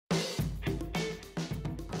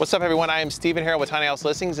What's up everyone, I am Steven here with Tiny House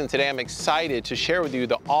Listings, and today I'm excited to share with you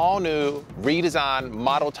the all-new redesigned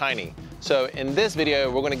Model Tiny. So in this video,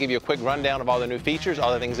 we're going to give you a quick rundown of all the new features,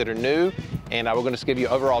 all the things that are new, and we're going to just give you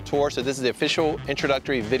an overall tour. So this is the official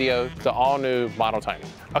introductory video to the all-new Model Tiny.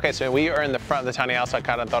 Okay, so we are in the front of the tiny house. I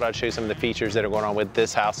kind of thought I'd show you some of the features that are going on with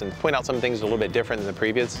this house and point out some things a little bit different than the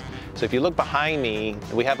previous. So if you look behind me,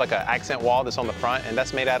 we have like an accent wall that's on the front, and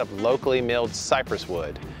that's made out of locally milled cypress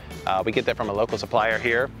wood. We get that from a local supplier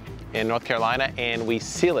here in North Carolina, and we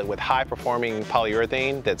seal it with high-performing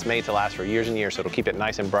polyurethane that's made to last for years and years, so it'll keep it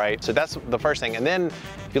nice and bright. So that's the first thing. And then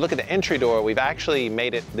if you look at the entry door, we've actually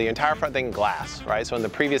made it the entire front thing glass, right? So in the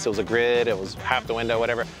previous, it was a grid, it was half the window,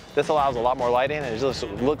 whatever. This allows a lot more light in, and it just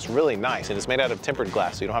looks really nice, and it's made out of tempered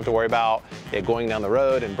glass, so you don't have to worry about it going down the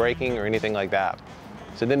road and breaking or anything like that.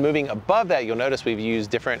 So then moving above that, you'll notice we've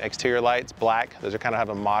used different exterior lights, black. Those are kind of have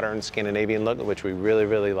a modern Scandinavian look, which we really,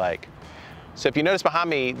 really like. So if you notice behind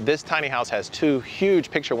me, this tiny house has two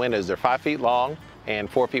huge picture windows. They're 5 feet long and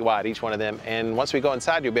 4 feet wide, each one of them. And once we go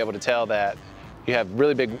inside, you'll be able to tell that you have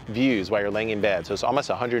really big views while you're laying in bed. So it's almost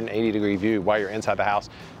a 180-degree view while you're inside the house.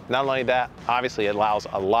 Not only that, obviously it allows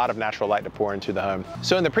a lot of natural light to pour into the home.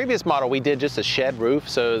 So in the previous model, we did just a shed roof.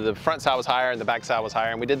 So the front side was higher and the back side was higher.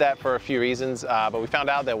 And we did that for a few reasons, but we found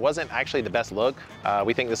out that wasn't actually the best look.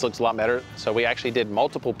 We think this looks a lot better. So we actually did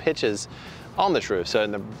multiple pitches on this roof. So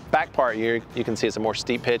in the back part here, you can see it's a more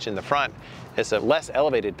steep pitch. In the front, it's a less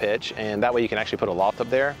elevated pitch, and that way you can actually put a loft up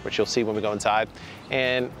there, which you'll see when we go inside.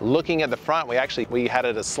 And looking at the front, we had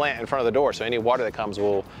it a slant in front of the door, so any water that comes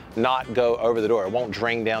will not go over the door. It won't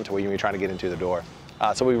drain down to where you're trying to get into the door.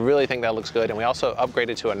 So we really think that looks good. And we also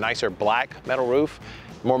upgraded to a nicer black metal roof,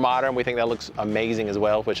 more modern. We think that looks amazing as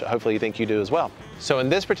well, which hopefully you think you do as well. So in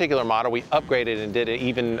this particular model, we upgraded and did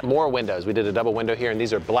even more windows. We did a double window here, and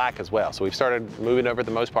these are black as well. So we've started moving over,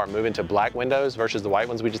 the most part, moving to black windows versus the white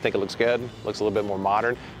ones. We just think it looks good, looks a little bit more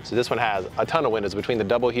modern. So this one has a ton of windows between the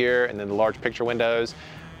double here and then the large picture windows,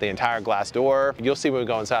 the entire glass door. You'll see when we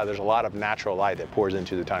go inside, there's a lot of natural light that pours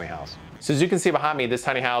into the tiny house. So as you can see behind me, this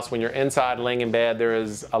tiny house, when you're inside laying in bed, there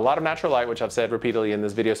is a lot of natural light, which I've said repeatedly in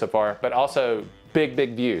this video so far, but also big,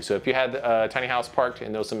 big view. So if you had a tiny house parked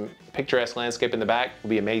and there was some picturesque landscape in the back, it would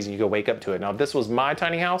be amazing. You could wake up to it. Now, if this was my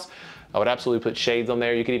tiny house, I would absolutely put shades on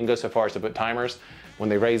there. You could even go so far as to put timers. When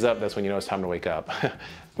they raise up, that's when you know it's time to wake up.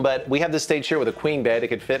 But we have this stage here with a queen bed. It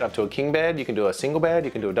could fit up to a king bed. You can do a single bed,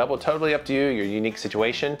 you can do a double, totally up to you, your unique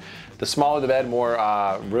situation. The smaller the bed, more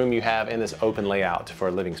room you have in this open layout for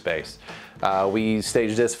a living space. We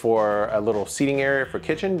staged this for a little seating area for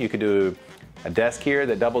kitchen. You could do a desk here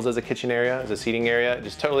that doubles as a kitchen area, as a seating area,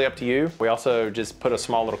 just totally up to you. We also just put a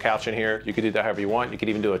small little couch in here. You could do that however you want. You could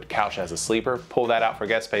even do a couch as a sleeper, pull that out for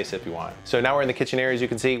guest space if you want. So now we're in the kitchen area. As you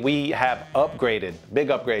can see, we have upgraded,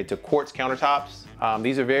 big upgrade to quartz countertops.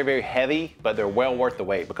 These are very, very heavy, but they're well worth the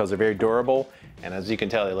wait because they're very durable. And as you can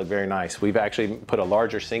tell, they look very nice. We've actually put a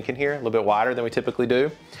larger sink in here, a little bit wider than we typically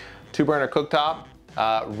do. 2-burner cooktop.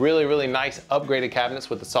 Really, really nice upgraded cabinets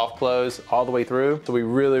with the soft close all the way through. So we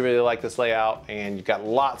really, really like this layout, and you've got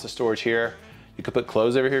lots of storage here. You could put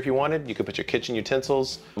clothes over here if you wanted. You could put your kitchen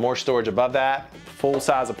utensils, more storage above that,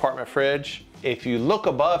 full-size apartment fridge. If you look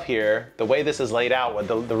above here, the way this is laid out with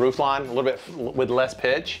the roof line, a little bit with less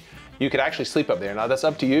pitch, you could actually sleep up there. Now that's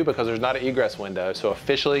up to you because there's not an egress window. So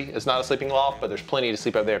officially it's not a sleeping loft, but there's plenty to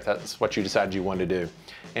sleep up there if that's what you decided you wanted to do.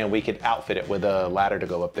 And we could outfit it with a ladder to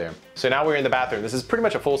go up there. So now we're in the bathroom. This is pretty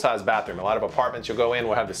much a full-size bathroom. A lot of apartments you'll go in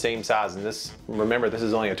will have the same size. And this, remember, this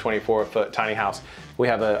is only a 24-foot tiny house. We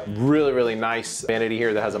have a really, really nice vanity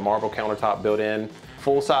here that has a marble countertop built in.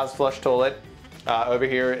 Full-size flush toilet. Over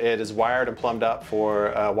here it is wired and plumbed up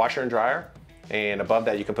for washer and dryer. And above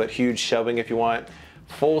that you can put huge shelving if you want.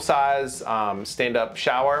 Full-size stand-up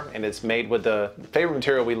shower, and it's made with the favorite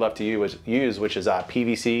material we love to use, which is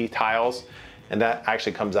PVC tiles, and that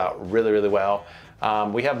actually comes out really, really well.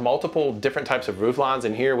 We have multiple different types of roof lines.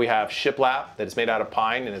 In here we have shiplap that is made out of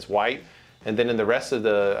pine and it's white, and then in the rest of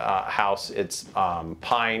the house it's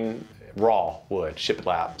pine raw wood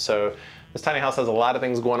shiplap. So this tiny house has a lot of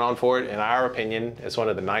things going on for it. In our opinion, it's one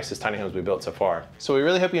of the nicest tiny homes we've built so far. So we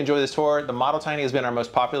really hope you enjoy this tour. The Model Tiny has been our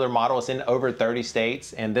most popular model. It's in over 30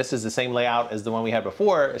 states, and this is the same layout as the one we had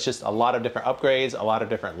before. It's just a lot of different upgrades, a lot of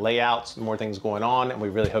different layouts, more things going on, and we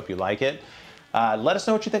really hope you like it. Let us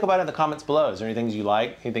know what you think about it in the comments below. Is there any things you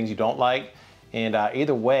like, any things you don't like? And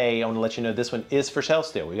either way, I want to let you know this one is for sale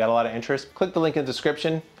still. We got a lot of interest. Click the link in the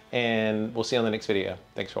description, and we'll see you on the next video.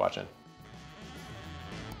 Thanks for watching.